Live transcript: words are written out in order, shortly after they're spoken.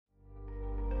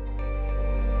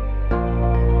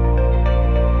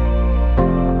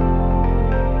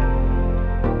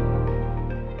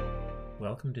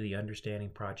welcome to the Understanding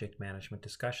Project Management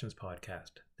Discussions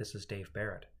podcast. This is Dave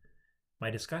Barrett. My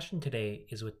discussion today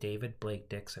is with David Blake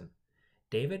Dixon.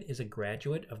 David is a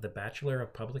graduate of the Bachelor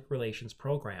of Public Relations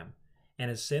program and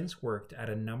has since worked at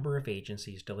a number of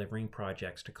agencies delivering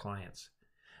projects to clients.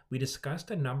 We discussed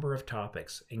a number of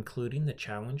topics, including the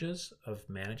challenges of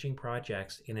managing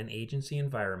projects in an agency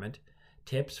environment,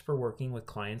 tips for working with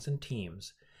clients and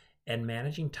teams, and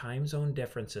managing time zone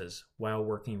differences while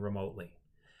working remotely.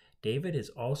 David is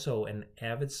also an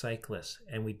avid cyclist,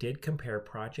 and we did compare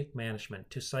project management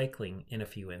to cycling in a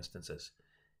few instances.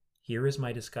 Here is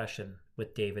my discussion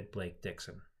with David Blake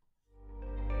Dixon.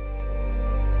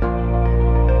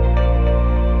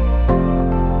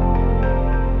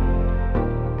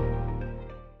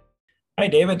 Hi,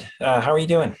 David. How are you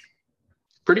doing?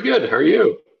 Pretty good. How are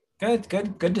you?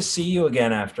 Good to see you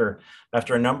again after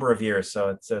a number of years. So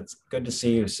it's good to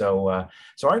see you. So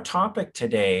our topic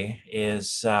today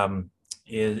is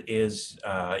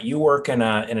you work in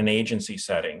an agency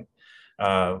setting.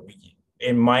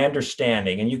 In my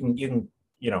understanding, and you can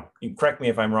correct me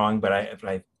if I'm wrong, but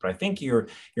I think you're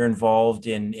involved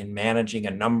in managing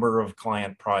a number of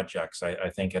client projects. I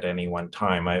think at any one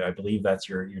time. I believe that's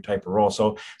your type of role.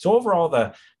 So overall,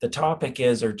 the topic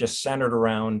are just centered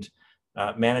around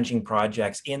managing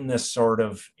projects in this sort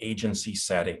of agency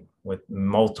setting with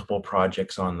multiple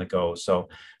projects on the go. So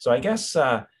I guess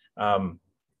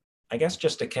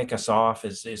just to kick us off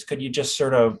is could you just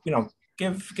sort of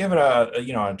give it an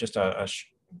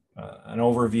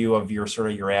overview of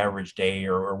your average day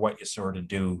or what you sort of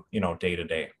do day to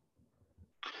day?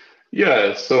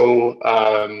 Yeah. So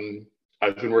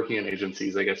I've been working in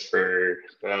agencies, I guess, for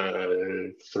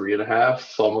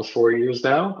 3.5, almost 4 years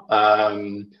now.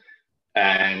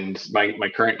 And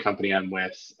my current company I'm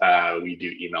with, we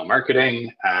do email marketing,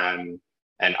 and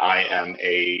I am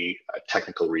a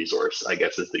technical resource, I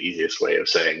guess is the easiest way of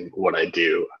saying what I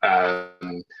do.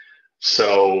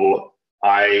 So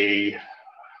I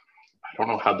don't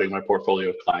know how big my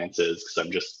portfolio of clients is because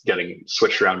I'm just getting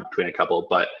switched around between a couple,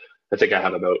 but I think I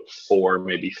have about 4,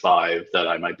 maybe 5 that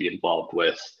I might be involved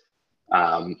with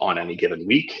on any given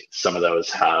week. Some of those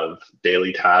have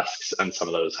daily tasks and some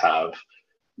of those have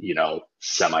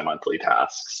semi-monthly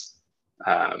tasks.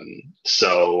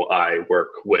 So I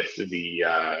work with the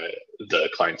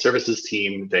client services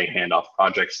team. They hand off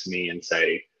projects to me and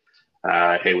say,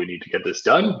 hey, we need to get this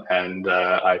done. And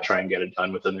I try and get it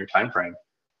done within their time frame.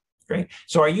 Great.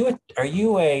 So are you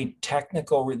a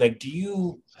technical, like, do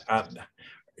you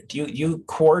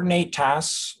coordinate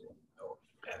tasks?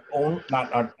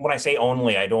 Not when I say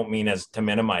only, I don't mean as to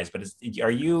minimize, but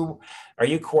are you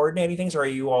coordinating things, or are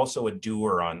you also a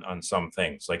doer on some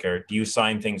things? Like, do you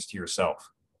assign things to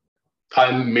yourself?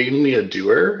 I'm mainly a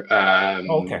doer.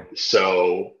 Okay.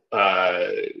 So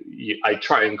I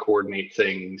try and coordinate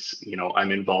things.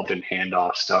 I'm involved in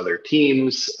handoffs to other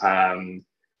teams, and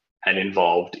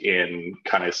involved in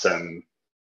kind of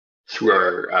through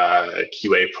our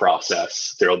QA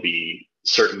process. There'll be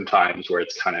certain times where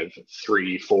it's kind of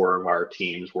 3-4 of our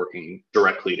teams working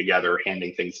directly together,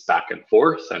 handing things back and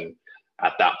forth. And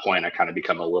at that point, I kind of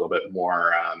become a little bit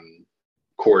more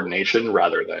coordination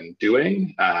rather than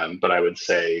doing. But I would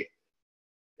say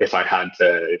if I had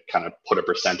to kind of put a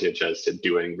percentage as to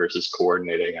doing versus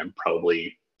coordinating, I'm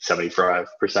probably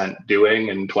 75%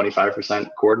 doing and 25%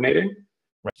 coordinating.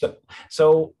 Right.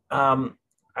 So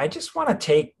I just want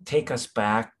to take us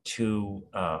back to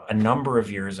a number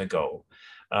of years ago.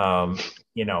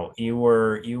 You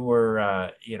were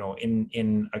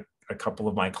in a couple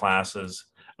of my classes,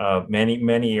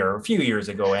 many or a few years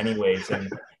ago, anyways,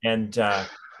 and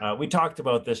we talked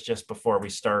about this just before we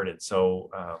started.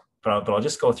 So, but I'll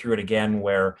just go through it again.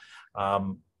 Where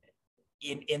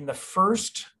in the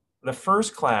first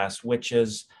class, which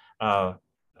is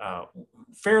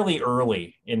fairly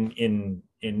early in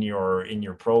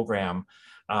your program,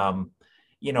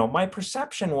 my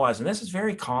perception was, and this is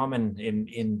very common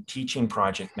in teaching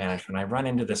project management, I run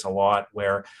into this a lot,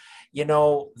 where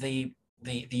the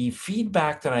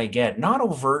feedback that I get, not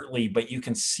overtly, but you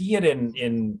can see it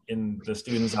in the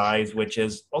students' eyes, which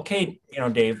is, okay,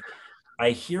 Dave,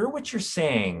 I hear what you're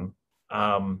saying,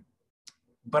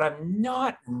 but I'm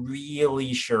not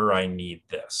really sure I need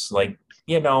this. Like,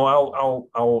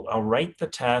 I'll write the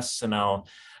tests and I'll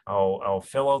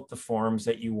fill out the forms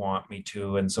that you want me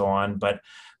to, and so on. But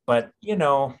I'm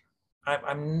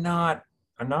not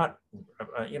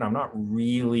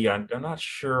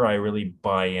sure I really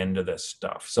buy into this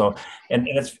stuff. So, and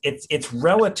it's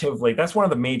relatively, that's one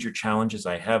of the major challenges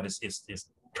I have is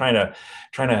trying to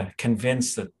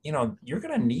convince that, you're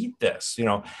going to need this,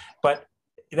 but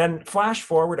then flash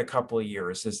forward a couple of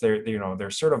years, is there,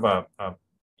 there's sort of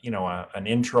an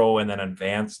intro and then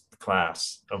advanced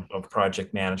class of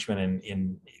project management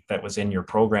in that was in your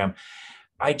program.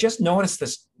 I just noticed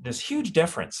this huge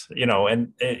difference,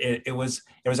 and it was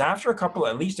after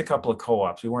at least a couple of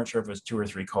co-ops. We weren't sure if it was 2 or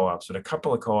 3 co-ops, but a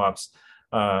couple of co-ops,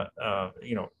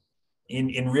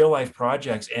 in real life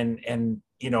projects, and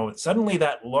suddenly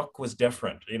that look was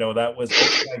different. That was,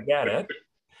 okay, I get it.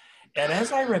 And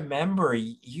as I remember,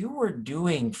 you were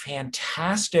doing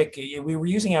fantastic. We were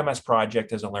using MS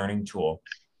Project as a learning tool.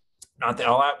 Not that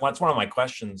that's one of my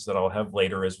questions that I'll have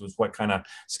later was what kind of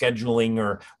scheduling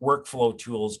or workflow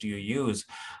tools do you use?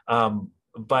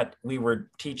 But we were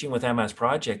teaching with MS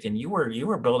Project, and you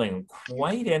were building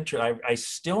quite interesting. I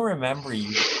still remember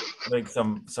you like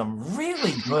some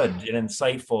really good and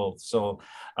insightful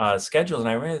schedules, and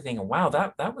I remember thinking, wow,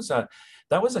 that was a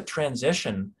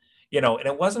transition. And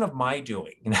it wasn't of my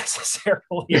doing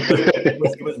necessarily.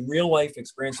 It was real life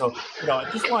experience. So, I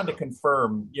just wanted to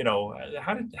confirm,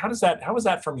 how was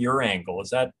that from your angle?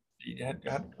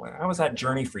 How was that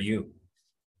journey for you?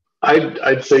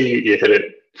 I'd say you hit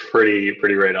it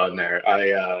pretty right on there.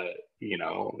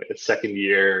 Second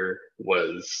year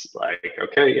was like,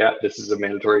 okay, yeah, this is a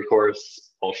mandatory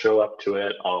course. I'll show up to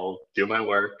it. I'll do my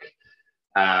work.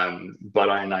 But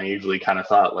I naively kind of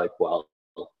thought like, well,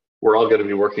 we're all going to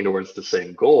be working towards the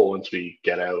same goal once we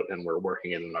get out and we're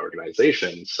working in an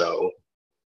organization. So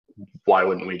why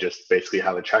wouldn't we just basically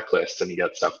have a checklist and you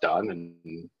get stuff done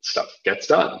and stuff gets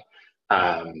done?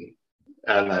 And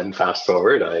then fast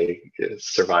forward, I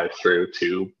survived through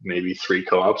 2, maybe 3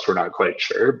 co-ops. We're not quite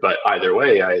sure, but either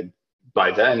way, I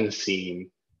by then seen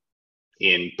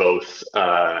in both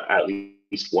at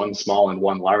least one small and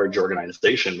one large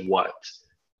organization what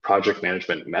project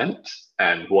management meant,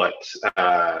 and what,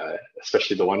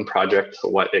 especially the one project,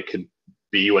 what it could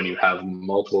be when you have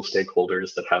multiple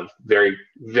stakeholders that have very,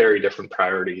 very different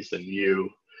priorities than you,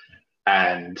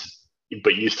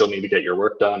 but you still need to get your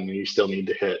work done and you still need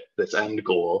to hit this end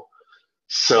goal.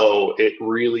 So it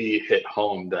really hit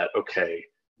home that, okay,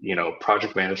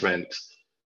 project management,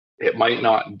 it might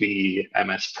not be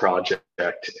MS Project,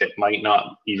 it might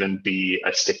not even be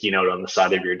a sticky note on the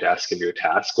side of your desk of your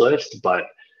task list, but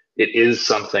it is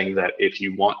something that if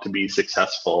you want to be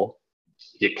successful,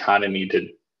 you kind of need to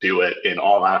do it in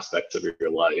all aspects of your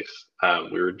life.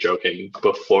 We were joking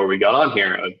before we got on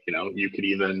here, you could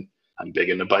even, I'm big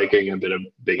into biking,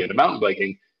 big into mountain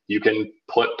biking. You can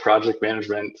put project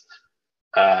management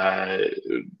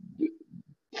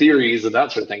theories and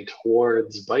that sort of thing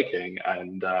towards biking,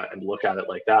 and look at it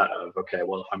like that of, okay,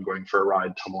 well, if I'm going for a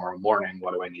ride tomorrow morning,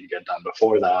 what do I need to get done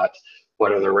before that?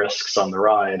 What are the risks on the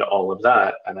ride? All of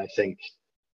that. And I think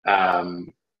I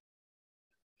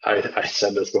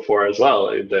said this before as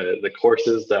well, the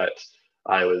courses that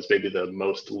I was maybe the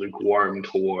most lukewarm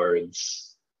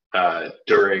towards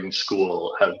during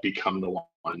school have become the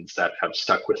ones that have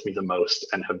stuck with me the most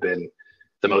and have been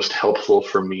the most helpful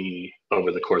for me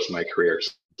over the course of my career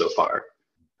so far.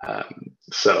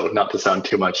 So not to sound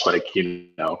too much like,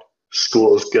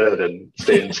 school is good and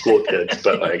stay in school, kids,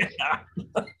 but like,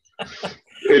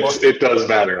 it does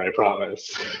matter, I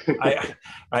promise.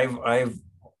 I've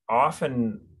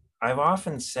often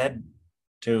said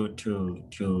to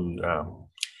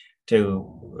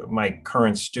my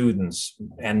current students,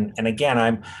 and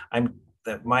again,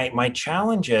 my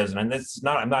challenge is, and this is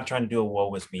not, I'm not trying to do a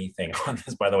woe is me thing on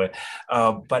this, by the way,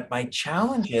 but my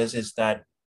challenge is that,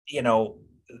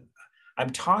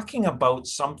 I'm talking about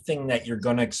something that you're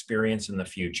going to experience in the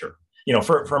future.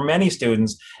 For many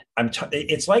students,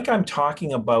 it's like I'm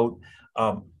talking about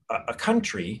a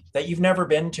country that you've never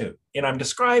been to. I'm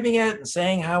describing it and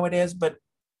saying how it is, but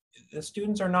the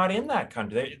students are not in that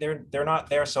country. They're not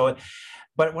there. So,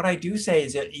 but what I do say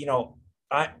is that,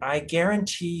 I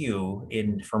guarantee you,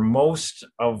 for most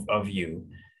of you,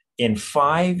 in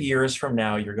 5 years from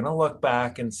now, you're going to look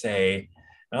back and say,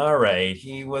 all right,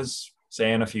 he was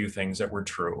saying a few things that were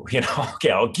true.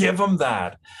 Okay, I'll give him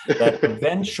that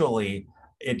eventually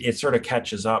it sort of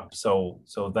catches up. So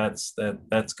that's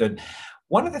good.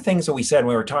 One of the things that we said,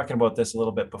 we were talking about this a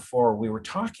little bit before, we were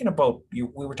talking about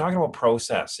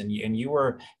process, and you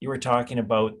were talking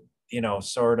about,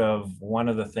 sort of one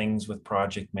of the things with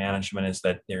project management is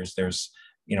that there's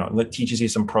it teaches you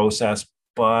some process,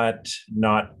 but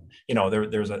not,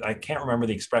 I can't remember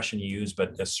the expression you used,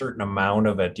 but a certain amount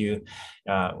of it.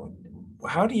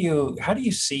 How do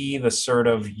you see the sort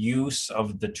of use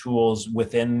of the tools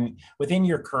within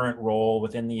your current role,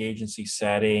 within the agency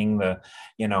setting?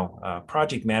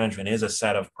 Project management is a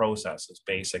set of processes,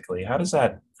 basically. How does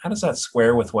that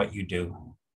square with what you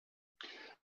do?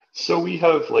 So we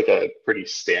have like a pretty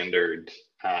standard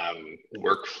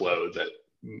workflow that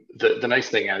the nice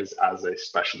thing as a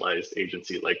specialized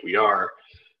agency like we are,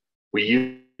 we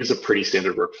use a pretty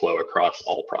standard workflow across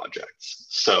all projects.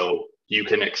 So you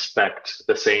can expect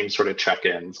the same sort of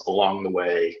check-ins along the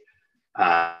way,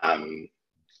 um,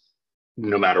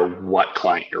 no matter what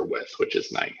client you're with, which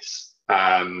is nice.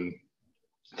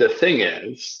 The thing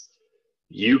is,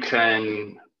 you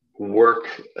can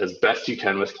work as best you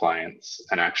can with clients.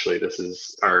 And actually, this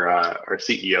is our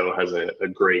CEO has a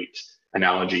great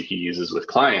analogy he uses with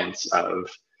clients of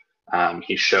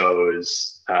he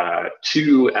shows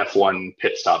two F1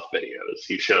 pit stop videos.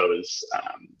 He shows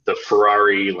the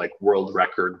Ferrari like world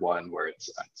record one where it's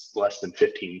less than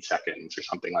 15 seconds or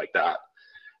something like that.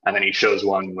 And then he shows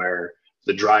one where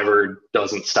the driver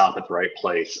doesn't stop at the right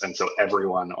place. And so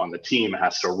everyone on the team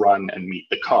has to run and meet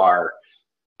the car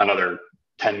another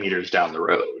 10 meters down the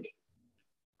road.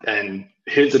 And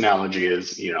his analogy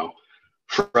is,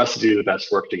 for us to do the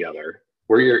best work together,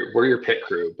 we're your pit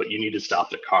crew, but you need to stop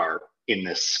the car in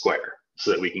this square so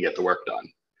that we can get the work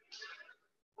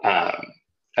done.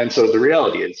 And so the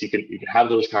reality is you can have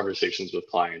those conversations with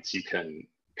clients, you can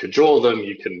cajole them,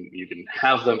 you can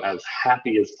have them as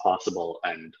happy as possible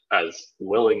and as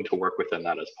willing to work within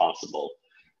that as possible,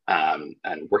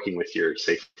 and working with your,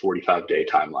 say, 45-day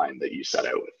timeline that you set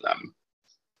out with them.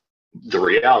 The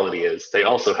reality is they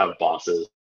also have bosses,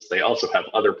 they also have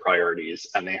other priorities,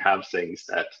 and they have things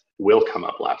that will come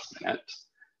up last minute.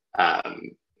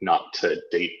 Not to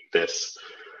date this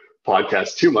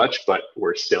podcast too much, but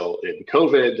we're still in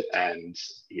COVID, and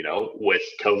with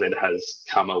COVID has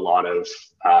come a lot of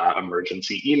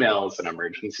emergency emails and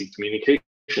emergency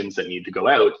communications that need to go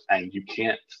out, and you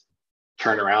can't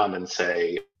turn around and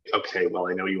say, okay, well,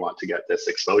 I know you want to get this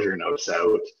exposure notice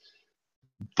out,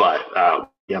 but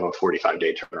we have a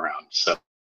 45-day turnaround, so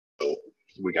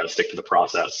we got to stick to the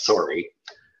process. Sorry.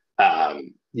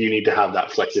 You need to have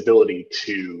that flexibility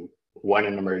to, when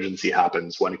an emergency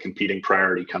happens, when a competing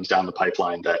priority comes down the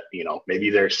pipeline that, maybe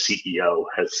their CEO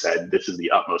has said this is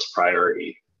the utmost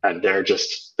priority, and they're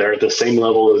at the same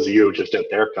level as you, just at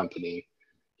their company.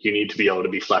 You need to be able to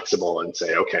be flexible and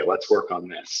say, okay, let's work on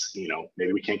this.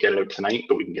 Maybe we can't get it out tonight,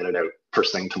 but we can get it out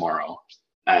first thing tomorrow.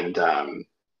 And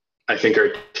I think our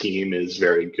team is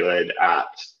very good at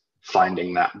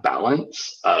finding that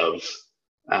balance of,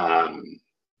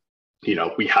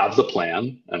 we have the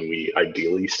plan and we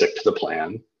ideally stick to the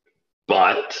plan,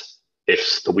 but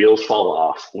if the wheels fall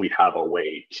off, we have a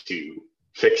way to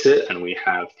fix it, and we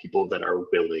have people that are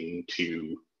willing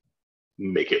to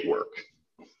make it work.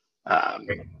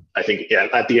 I think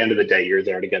at the end of the day, you're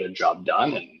there to get a job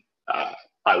done, and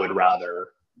I would rather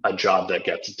a job that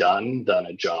gets done than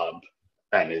a job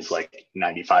and is like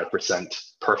 95%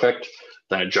 perfect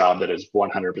than a job that is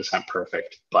 100%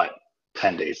 perfect but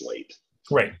 10 days late.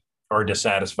 Right. Or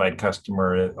dissatisfied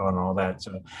customer on all that.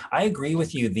 So I agree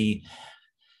with you. The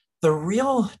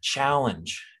real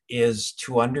challenge is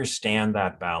to understand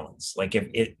that balance. Like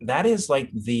that is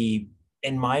like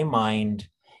in my mind,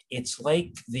 it's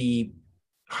like the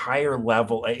higher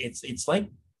level. It's like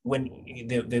when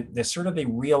the sort of the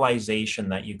realization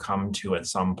that you come to at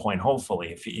some point,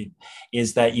 hopefully,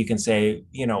 is that you can say,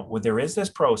 well, there is this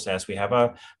process. We have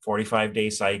a 45-day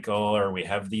cycle, or we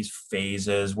have these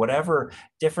phases, whatever.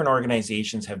 Different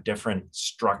organizations have different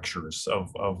structures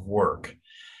of work.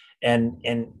 And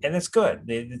it's good.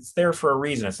 It's there for a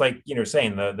reason. It's like,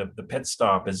 saying the pit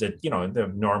stop is it,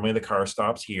 normally the car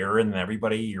stops here, and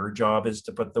your job is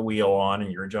to put the wheel on,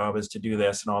 and your job is to do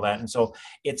this and all that. And so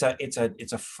it's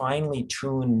a finely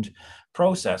tuned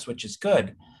process, which is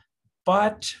good.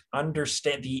 But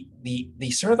understand the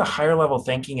sort of the higher level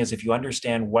thinking is if you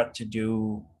understand what to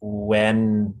do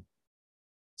when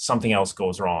something else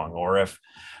goes wrong, or if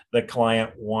the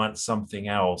client wants something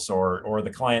else, or the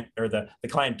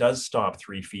client does stop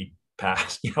 3 feet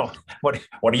past, what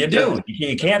do you do?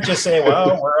 You can't just say,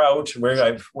 well, we're out,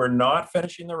 we're not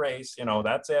finishing the race,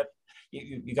 that's it.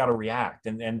 You got to react.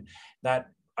 And that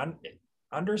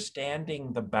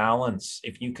understanding the balance,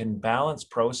 if you can balance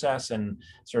process and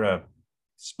sort of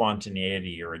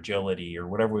spontaneity or agility or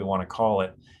whatever we want to call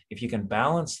it, if you can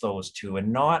balance those two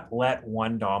and not let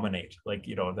one dominate, like,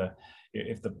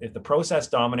 if the process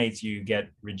dominates, you get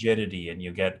rigidity, and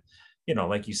you get,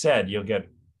 like you said, you'll get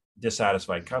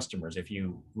dissatisfied customers. If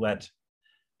you let,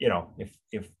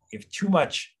 if too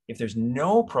much, if there's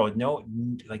no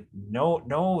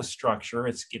structure,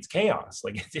 it's chaos.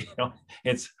 Like,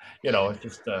 it's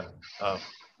just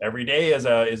every day is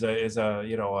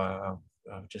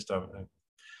just a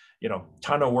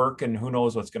ton of work, and who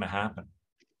knows what's going to happen.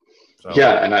 So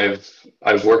yeah, and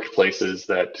I've worked places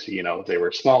that, you know, they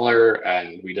were smaller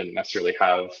and we didn't necessarily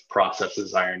have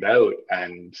processes ironed out,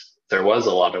 and there was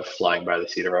a lot of flying by the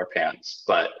seat of our pants,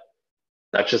 but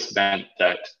that just meant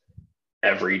that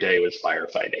every day was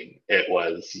firefighting. It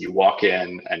was, you walk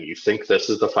in and you think this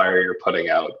is the fire you're putting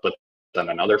out, but then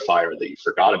another fire that you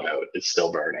forgot about is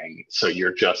still burning. So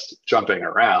you're just jumping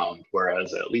around.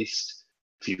 Whereas at least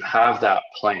if you have that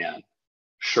plan,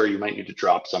 sure, you might need to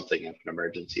drop something if an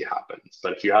emergency happens.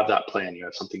 But if you have that plan, you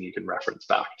have something you can reference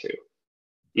back to.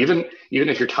 Even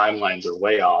if your timelines are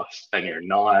way off and you're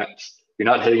not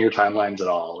hitting your timelines at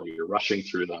all, you're rushing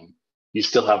through them, you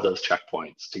still have those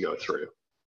checkpoints to go through.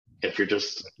 If you're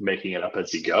just making it up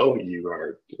as you go, you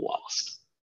are lost.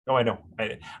 no, I know.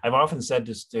 I've often said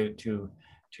this to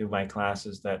my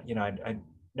classes that, you know, I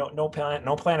no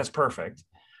plan is perfect.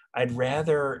 I'd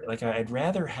rather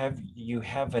have you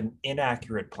have an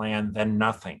inaccurate plan than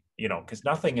nothing, you know, because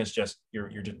nothing is just you're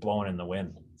just blowing in the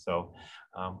wind. So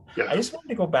Yeah. I just wanted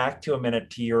to go back to a minute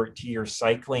to your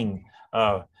cycling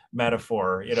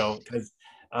metaphor, you know, because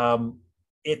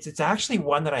it's actually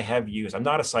one that I have used. I'm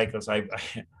not a cyclist. I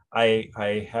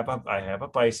have a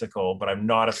bicycle, but I'm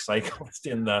not a cyclist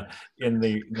in the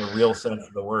real sense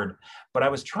of the word. But I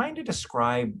was trying to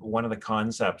describe one of the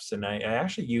concepts, and I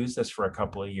actually used this for a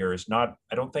couple of years. I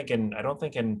don't think it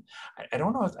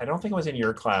was in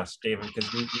your class, David,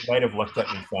 because you might have looked at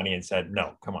me funny and said,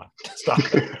 "No, come on, stop,"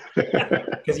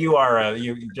 because you are a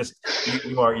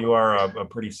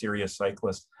pretty serious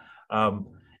cyclist,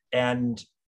 and.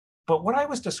 But what I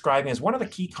was describing is one of the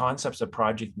key concepts of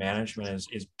project management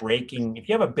is breaking. If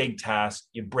you have a big task,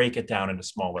 you break it down into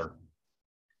smaller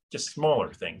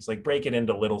things, like break it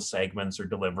into little segments or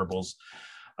deliverables.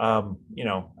 So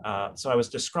I was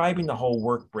describing the whole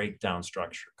work breakdown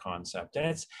structure concept,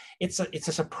 and it's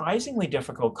a surprisingly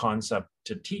difficult concept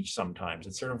to teach sometimes.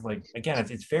 It's sort of like, again,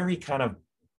 it's very kind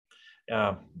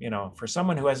of, for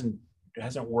someone who hasn't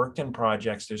worked in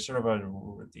projects, there's sort of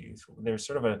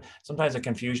a sometimes a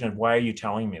confusion of, why are you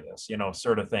telling me this, you know,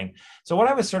 sort of thing. So what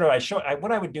I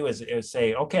would do is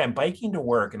say, okay, I'm biking to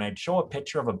work, and I'd show a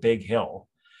picture of a big hill.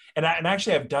 And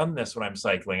actually I've done this when I'm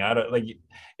cycling where I've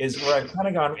kind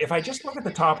of gone, if I just look at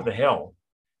the top of the hill,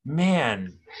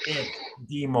 man, it's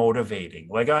demotivating.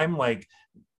 Like, I'm like,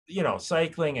 you know,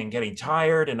 cycling and getting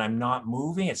tired, and I'm not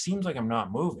moving. It seems like I'm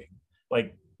not moving.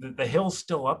 Like, the hill's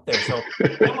still up there. So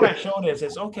then what I showed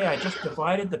is okay, I just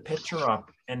divided the picture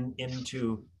up and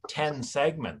into 10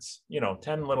 segments, you know,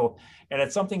 10 little, and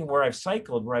it's something where I've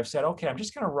cycled, where I've said, okay, I'm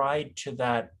just going to ride to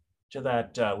that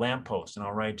lamppost, and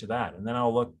I'll ride to that. And then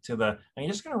I'll look I'm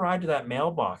just going to ride to that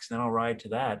mailbox, and then I'll ride to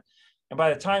that. And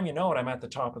by the time you know it, I'm at the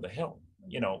top of the hill,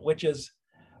 you know, which is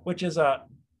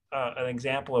an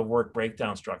example of work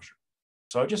breakdown structure.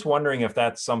 So I'm just wondering if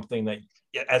that's something that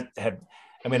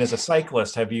as a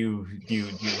cyclist, do you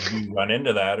run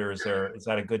into that, or is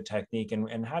that a good technique?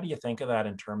 And how do you think of that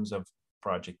in terms of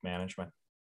project management?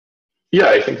 Yeah,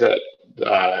 I think that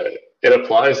it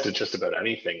applies to just about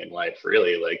anything in life,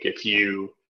 really. Like, if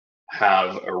you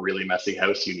have a really messy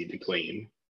house you need to clean,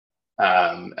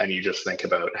 and you just think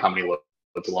about how many loads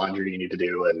of laundry you need to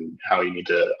do and how you need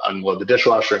to unload the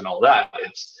dishwasher and all that,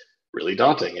 it's really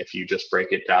daunting. If you just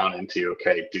break it down into,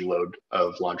 okay, do load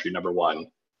of laundry number one.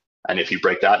 And if you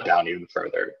break that down even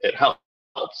further, it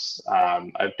helps.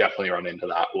 I've definitely run into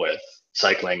that with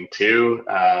cycling too.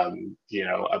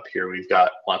 Up here we've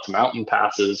got lots of mountain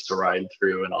passes to ride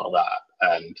through and all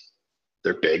that, and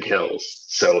they're big hills.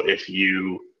 So if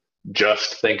you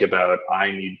just think about, I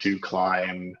need to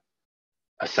climb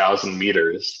 1,000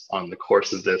 meters on the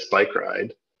course of this bike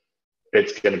ride,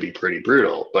 it's going to be pretty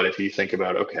brutal. But if you think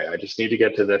about, okay, I just need to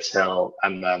get to this hill,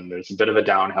 and then there's a bit of a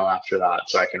downhill after that,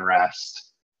 so I can rest,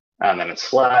 and then it's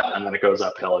flat, and then it goes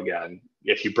uphill again.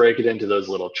 If you break it into those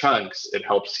little chunks, it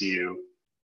helps you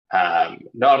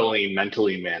not only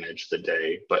mentally manage the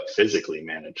day, but physically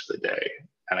manage the day.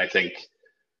 And I think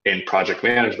in project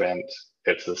management,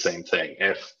 it's the same thing.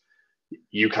 If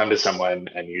you come to someone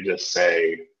and you just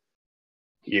say,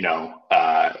 you're going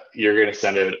to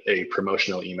send out a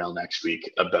promotional email next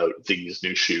week about these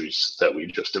new shoes that we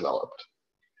just developed,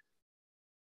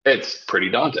 it's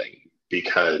pretty daunting,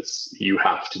 because you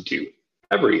have to do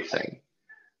everything.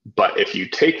 But if you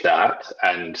take that,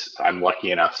 and I'm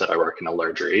lucky enough that I work in a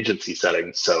larger agency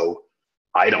setting, so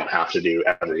I don't have to do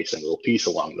every single piece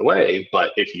along the way.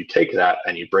 But if you take that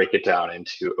and you break it down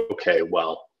into, okay,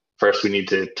 well, first we need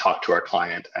to talk to our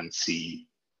client and see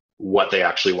what they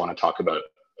actually want to talk about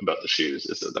the shoes.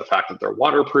 Is it the fact that they're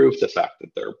waterproof, the fact that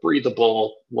they're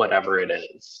breathable, whatever it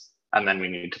is? And then we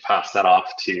need to pass that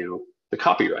off to the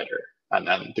copywriter. And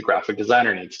then the graphic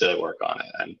designer needs to work on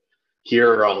it. And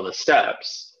here are all the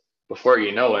steps. Before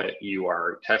you know it, you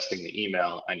are testing the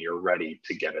email and you're ready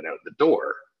to get it out the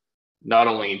door. Not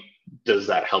only does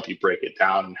that help you break it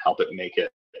down and help it make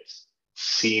it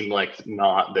seem like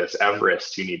not this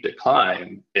Everest you need to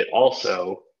climb, it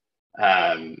also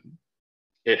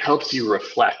it helps you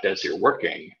reflect as you're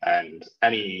working, and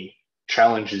any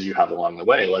challenges you have along the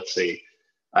way. Let's say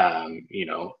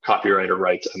copywriter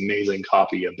writes amazing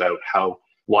copy about how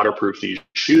waterproof these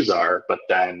shoes are, but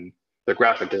then the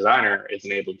graphic designer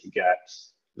isn't able to get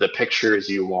the pictures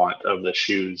you want of the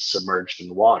shoes submerged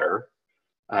in water.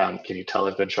 Can you tell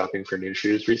I've been shopping for new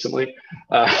shoes recently?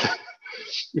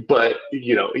 But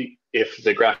if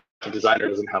the graphic designer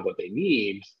doesn't have what they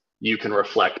need, you can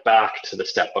reflect back to the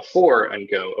step before and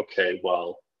go, okay,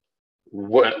 well,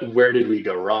 where did we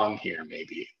go wrong here?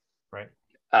 Maybe, right?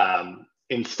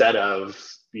 Instead of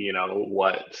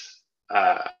what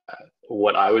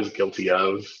I was guilty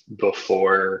of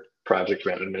before project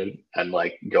management and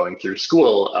like going through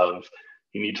school of,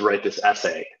 you need to write this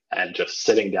essay, and just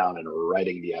sitting down and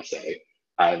writing the essay.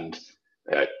 And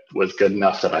it was good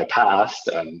enough that I passed,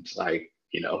 and I,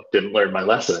 didn't learn my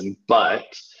lesson. But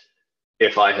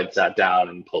if I had sat down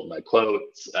and pulled my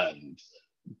quotes and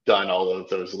done all of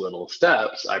those little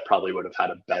steps, I probably would have had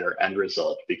a better end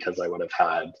result, because I would have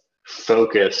had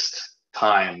focused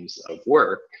times of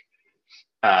work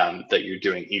that you're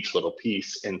doing each little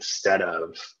piece, instead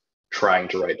of trying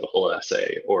to write the whole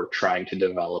essay or trying to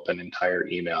develop an entire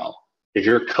email. If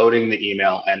you're coding the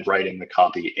email and writing the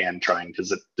copy and trying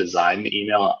to design the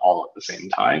email all at the same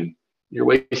time, you're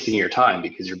wasting your time,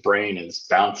 because your brain is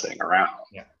bouncing around.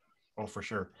 Yeah, oh, for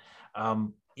sure.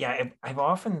 I've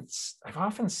often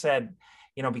said,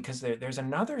 because there's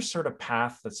another sort of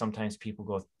path that sometimes people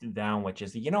go down, which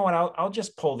is, I'll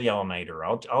just pull the all-nighter.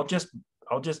 I'll just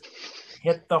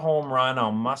hit the home run.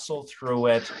 I'll muscle through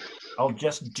it. I'll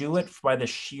just do it by the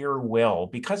sheer will,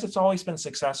 because it's always been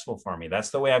successful for me. That's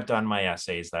the way I've done my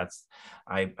essays.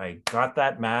 I got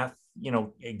that math,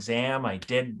 exam. I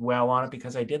did well on it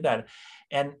because I did that.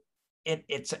 And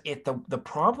the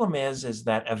problem is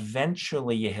that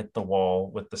eventually you hit the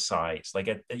wall with the size.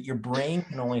 Like your brain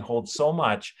can only hold so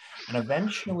much, and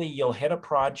eventually you'll hit a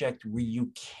project where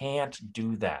you can't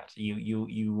do that.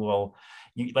 You will,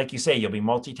 like you say, you'll be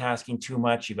multitasking too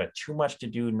much. You've got too much to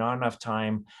do, not enough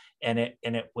time, and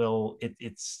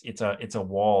it's a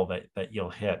wall that you'll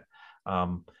hit.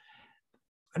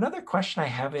 Another question I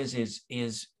have is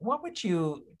what would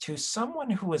you, to someone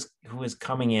who is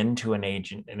coming into an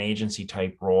agency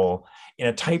type role, in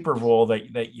a type of role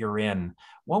that you're in,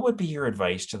 what would be your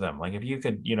advice to them? Like, if you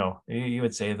could, you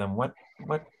would say to them, what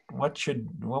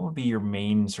would be your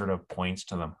main sort of points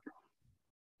to them?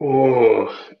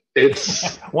 Oh,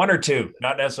 it's one or two,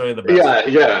 not necessarily the best.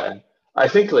 Yeah. I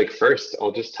think, like, first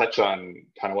I'll just touch on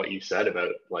kind of what you said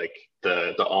about like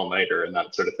the all-nighter and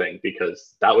that sort of thing,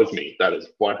 because that was me. That is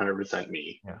 100%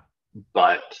 me. Yeah.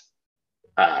 But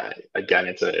again,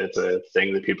 it's a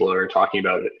thing that people are talking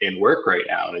about in work right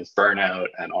now, is burnout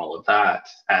and all of that.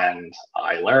 And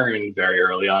I learned very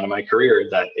early on in my career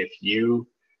that if you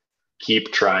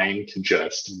keep trying to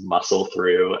just muscle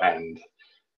through and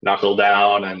knuckle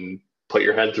down and put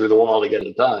your head through the wall to get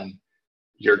it done,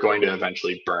 you're going to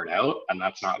eventually burn out, and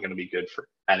that's not going to be good for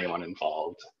anyone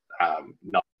involved.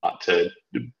 Not to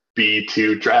be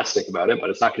too drastic about it,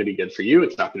 but it's not going to be good for you.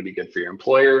 It's not going to be good for your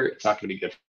employer. It's not going to be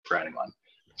good for anyone.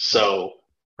 So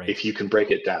right. If you can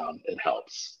break it down, it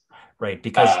helps. Right.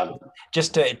 Because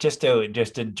just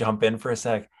to jump in for a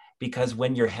sec, because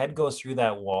when your head goes through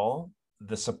that wall,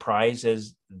 the surprise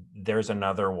is there's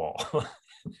another wall.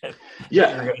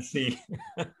 Yeah. You're going to see.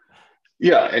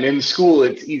 Yeah, and in school,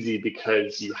 it's easy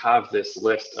because you have this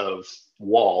list of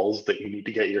walls that you need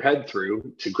to get your head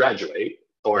through to graduate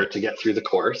or to get through the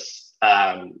course.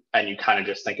 And you kind of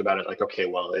just think about it like, okay,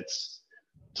 well, it's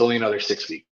only another 6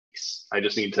 weeks. I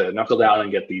just need to knuckle down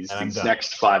and get these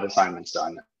next 5 assignments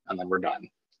done, and then we're done.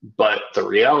 But the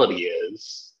reality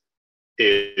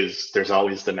is there's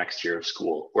always the next year of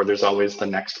school, or there's always the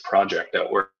next project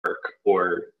at work,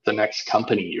 or the next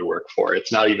company you work for.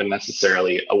 It's not even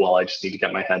necessarily, well, I just need to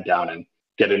get my head down and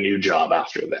get a new job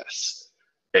after this.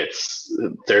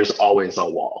 There's always a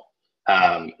wall.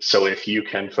 So if you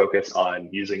can focus on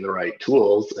using the right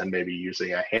tools and maybe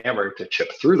using a hammer to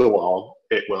chip through the wall,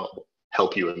 it will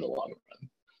help you in the long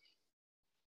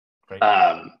run.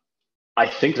 Right. I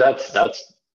think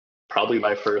that's probably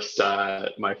my first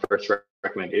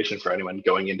recommendation for anyone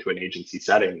going into an agency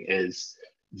setting is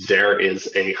there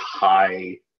is a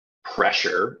high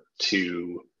pressure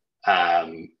to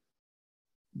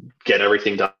get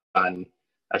everything done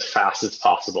as fast as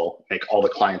possible, make all the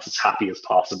clients as happy as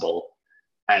possible,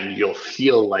 And you'll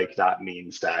feel like that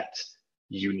means that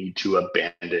you need to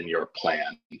abandon your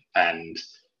plan, and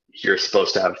you're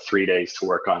supposed to have 3 days to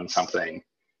work on something,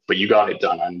 but you got it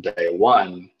done on day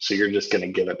one. So you're just going to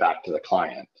give it back to the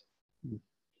client.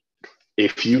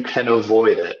 If you can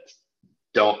avoid it,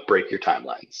 don't break your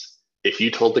timelines. If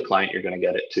you told the client you're going to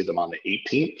get it to them on the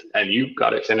 18th and you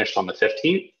got it finished on the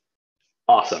 15th,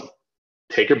 awesome.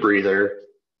 Take a breather,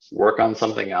 work on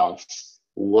something else,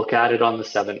 look at it on the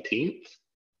 17th.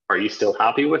 Are you still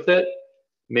happy with it?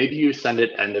 Maybe you send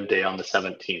it end of day on the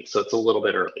 17th. So it's a little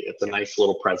bit early. It's a nice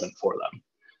little present for them.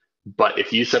 But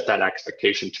if you set that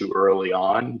expectation too early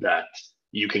on that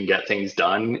you can get things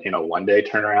done in a 1-day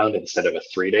turnaround instead of a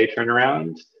 3-day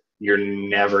turnaround, you're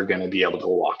never going to be able to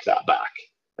walk that back.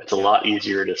 It's a lot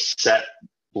easier to set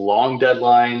long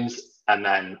deadlines and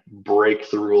then break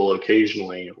the rule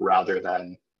occasionally rather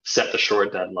than set the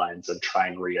short deadlines and try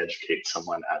and re-educate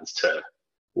someone as to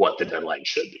what the deadline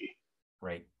should be.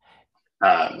 Right.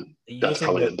 That's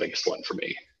probably the biggest one for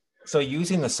me. So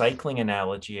using the cycling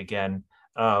analogy again,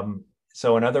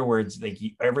 so in other words, like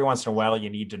every once in a while you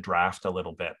need to draft a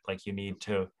little bit. Like you need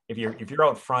to, if you're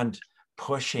out front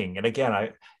pushing, and again,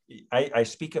 I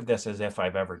speak of this as if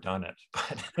I've ever done it,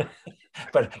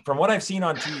 but from what I've seen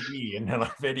on TV and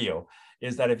on video,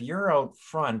 is that if you're out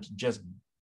front just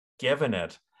giving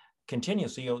it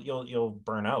continuously, you'll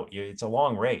burn out. It's a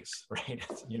long race, right?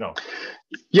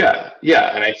 Yeah,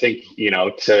 and I think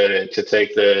to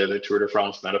take the Tour de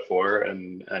France metaphor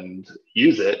and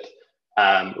use it,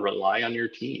 rely on your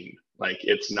team. Like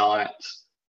it's not,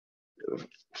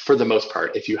 for the most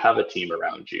part, if you have a team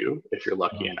around you, if you're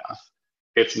lucky enough,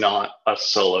 it's not a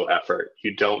solo effort.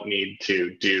 You don't need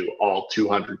to do all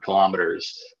 200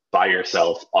 kilometers by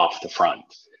yourself off the front.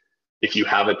 If you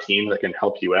have a team that can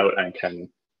help you out and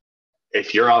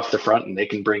if you're off the front and they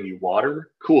can bring you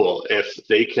water, cool. If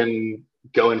they can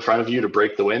go in front of you to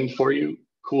break the wind for you,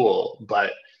 cool.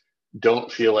 But don't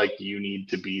feel like you need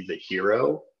to be the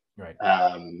hero, right?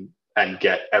 And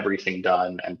get everything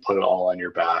done and put it all on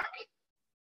your back.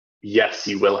 Yes,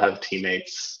 you will have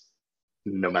teammates,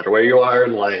 no matter where you are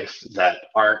in life, that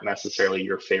aren't necessarily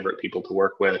your favorite people to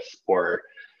work with, or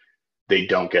they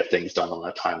don't get things done on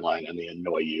that timeline and they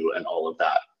annoy you and all of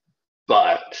that.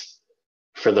 But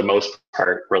for the most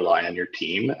part, rely on your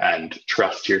team and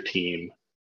trust your team,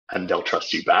 and they'll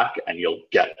trust you back, and you'll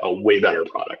get a way better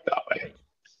product that way.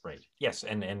 Right. Yes.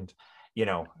 And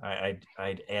I'd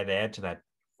add to that,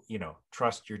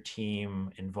 trust your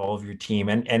team, involve your team,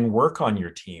 and work on your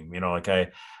team.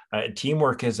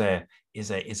 Teamwork is a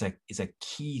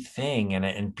key thing,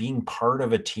 and being part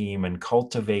of a team and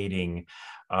cultivating,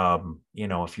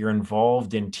 if you're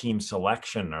involved in team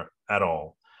selection at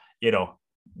all,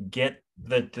 get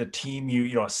the team,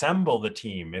 assemble the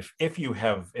team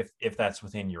if that's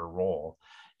within your role,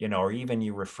 or even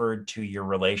you referred to your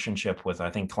relationship with, I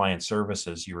think, client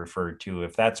services you referred to.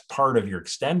 If that's part of your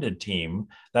extended team,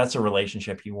 that's a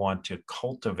relationship you want to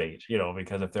cultivate,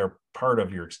 because if they're part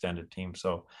of your extended team.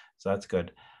 So that's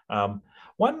good.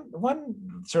 One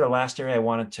sort of last area I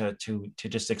wanted to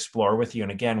just explore with you,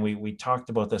 and again, we talked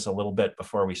about this a little bit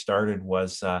before we started,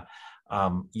 was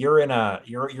you're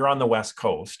on the West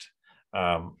Coast,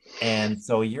 and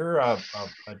so you're a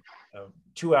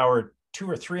 2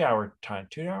 or 3 hour time.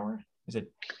 2 hour? Is it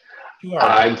 2 hours?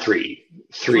 I'm three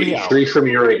from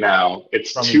you right now.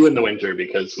 It's from 2 in the winter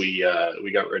because we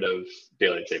got rid of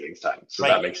daylight savings time, so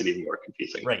that makes it even more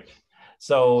confusing. Right.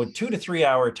 So 2 to 3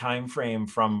 hour time frame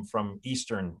from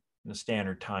Eastern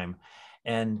Standard Time,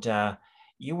 and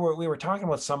we were talking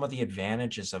about some of the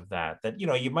advantages of that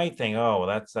you might think, oh,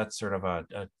 that's sort of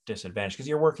a disadvantage because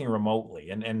you're working remotely,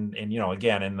 and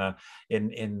again,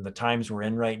 in the times we're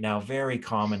in right now, very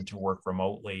common to work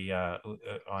remotely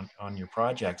on your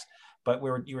projects. But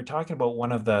you were talking about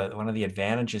one of the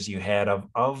advantages you had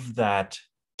of that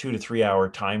 2 to 3 hour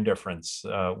time difference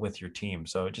with your team.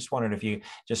 So I just wondered if you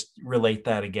just relate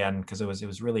that again, because it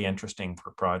was really interesting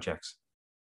for projects.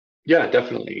 Yeah,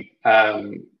 definitely.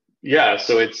 Yeah,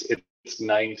 so it's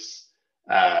nice.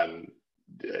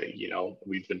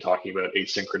 We've been talking about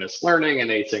asynchronous learning and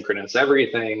asynchronous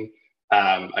everything.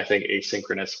 I think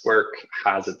asynchronous work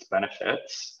has its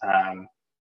benefits.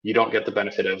 You don't get the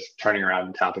benefit of turning around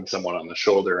and tapping someone on the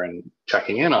shoulder and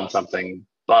checking in on something,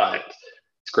 but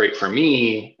it's great for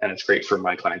me and it's great for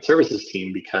my client services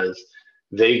team because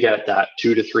they get that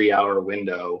 2 to 3 hour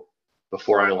window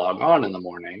before I log on in the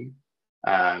morning.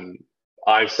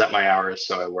 I've set my hours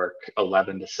so I work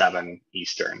 11 to 7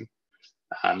 Eastern,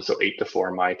 so 8 to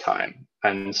 4 my time.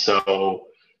 And so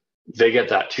they get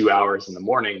that 2 hours in the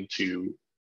morning to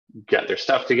get their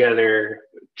stuff together,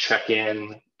 check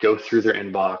in, go through their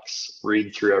inbox,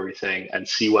 read through everything, and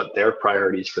see what their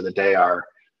priorities for the day are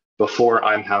before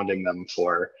I'm hounding them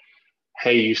for,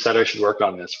 hey, you said I should work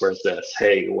on this. Where's this?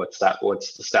 Hey, what's that?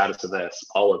 What's the status of this?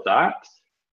 All of that.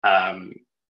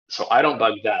 So I don't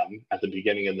bug them at the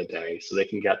beginning of the day so they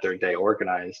can get their day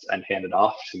organized and hand it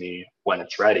off to me when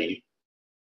it's ready,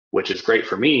 which is great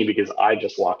for me because I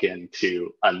just walk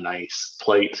into a nice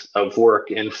plate of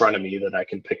work in front of me that I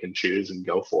can pick and choose and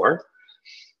go for.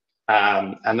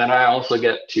 And then I also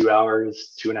get 2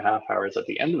 hours, 2.5 hours at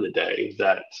the end of the day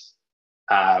that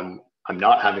I'm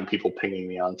not having people pinging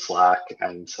me on Slack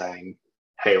and saying,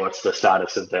 hey, what's the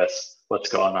status of this? What's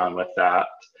going on with that?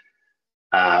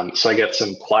 So I get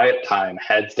some quiet time,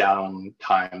 heads down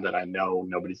time that I know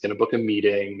nobody's going to book a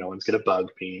meeting, no one's going to bug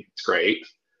me. It's great.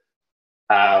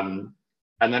 And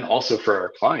then also for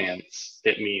our clients,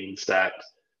 it means that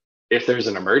if there's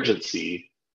an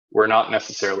emergency, we're not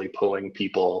necessarily pulling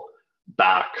people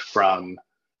back from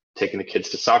taking the kids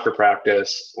to soccer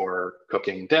practice or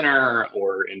cooking dinner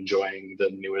or enjoying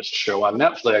the newest show on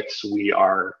Netflix.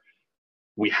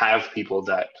 We have people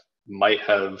that might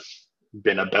have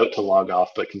been about to log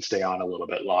off but can stay on a little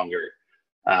bit longer.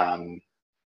 And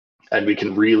we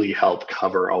can really help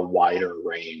cover a wider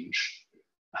range.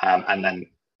 And then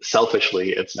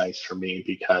selfishly, it's nice for me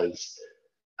because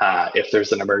if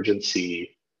there's an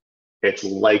emergency, it's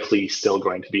likely still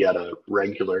going to be at a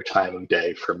regular time of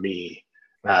day for me.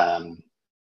 And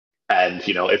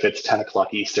if it's 10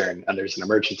 o'clock Eastern and there's an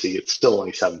emergency, it's still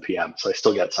only 7 p.m. So I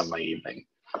still get some of my evening.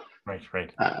 Right.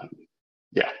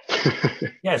 Yeah.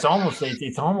 Yeah. It's almost if you,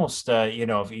 it's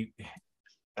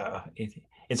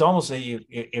almost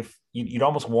if you'd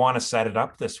almost want to set it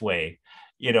up this way,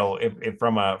 if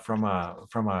from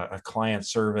a client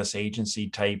service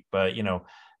agency type,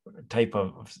 type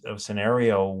of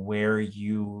scenario where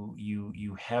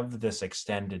you have this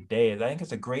extended day. I think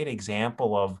it's a great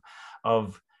example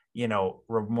of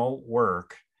remote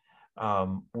work,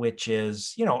 which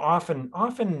is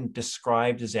often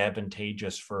described as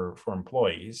advantageous for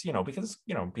employees, because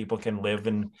people can live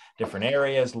in different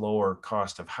areas, lower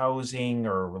cost of housing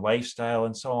or lifestyle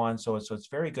and so on. So it's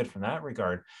very good from that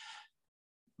regard.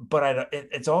 But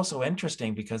it's also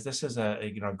interesting because this is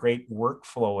a great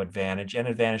workflow advantage and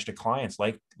advantage to clients,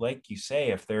 like you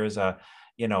say, if there's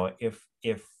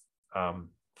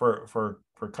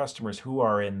for customers who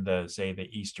are in the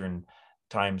Eastern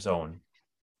time zone,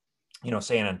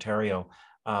 say in Ontario,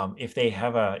 if they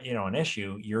have an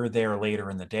issue, you're there later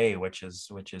in the day, which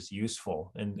is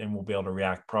useful, and we'll be able to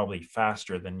react probably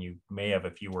faster than you may have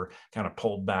if you were kind of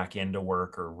pulled back into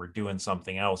work or were doing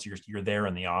something else. You're there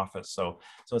in the office, so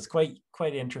it's quite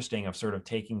interesting of sort of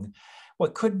taking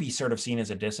what could be sort of seen as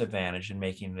a disadvantage and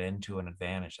making it into an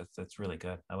advantage. That's really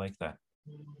good. I like that.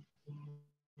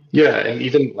 Yeah, and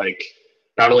even like,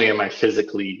 not only am I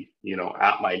physically,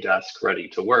 at my desk ready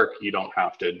to work, you don't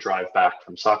have to drive back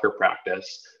from soccer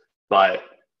practice, but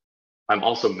I'm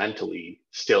also mentally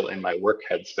still in my work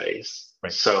headspace.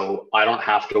 Right. So I don't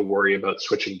have to worry about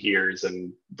switching gears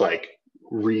and like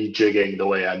rejigging the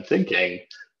way I'm thinking.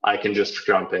 I can just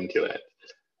jump into it.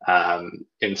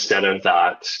 Instead of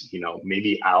that,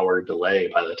 maybe hour delay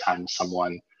by the time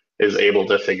someone is able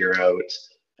to figure out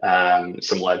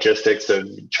some logistics of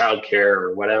childcare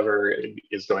or whatever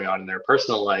is going on in their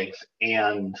personal life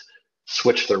and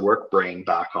switch their work brain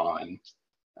back on.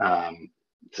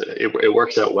 It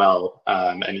works out well.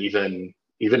 And even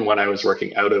when I was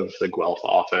working out of the Guelph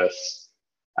office,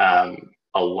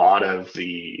 a lot of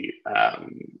the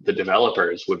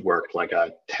developers would work like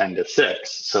a 10 to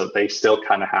 6. So they still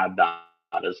kind of had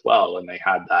that as well. And they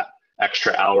had that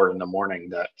extra hour in the morning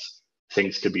that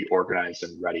things could be organized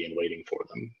and ready and waiting for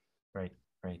them. Right.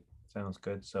 Sounds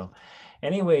good. So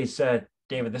anyways,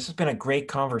 David, this has been a great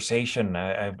conversation.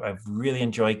 I've really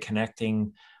enjoyed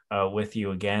connecting with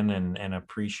you again and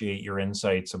appreciate your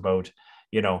insights about,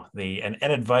 and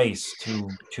advice to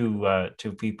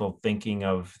people thinking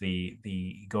of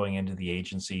the going into the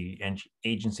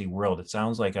agency world. It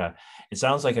sounds like a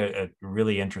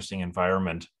really interesting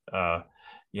environment.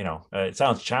 It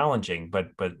sounds challenging, but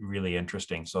really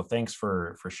interesting. So thanks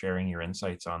for sharing your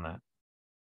insights on that.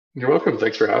 You're welcome.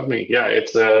 Thanks for having me. Yeah,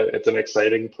 it's an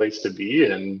exciting place to be.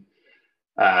 And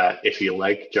if you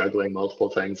like juggling multiple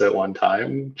things at one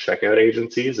time, check out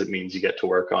agencies. It means you get to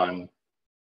work on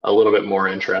a little bit more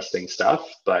interesting stuff,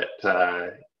 but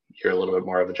you're a little bit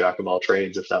more of a jack of all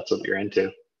trades if that's what you're into.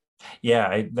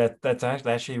 Yeah, that's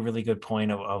actually a really good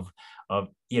point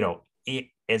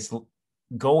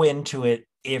go into it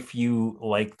if you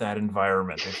like that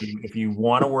environment. If you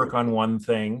want to work on one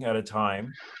thing at a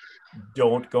time,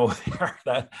 don't go there.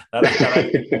 That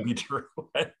I think would be true.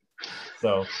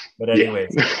 So, but Yeah.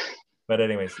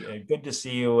 anyways, good to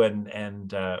see you,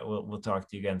 and we'll talk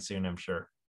to you again soon, I'm sure.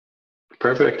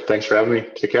 Perfect. Thanks for having me.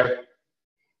 Take care.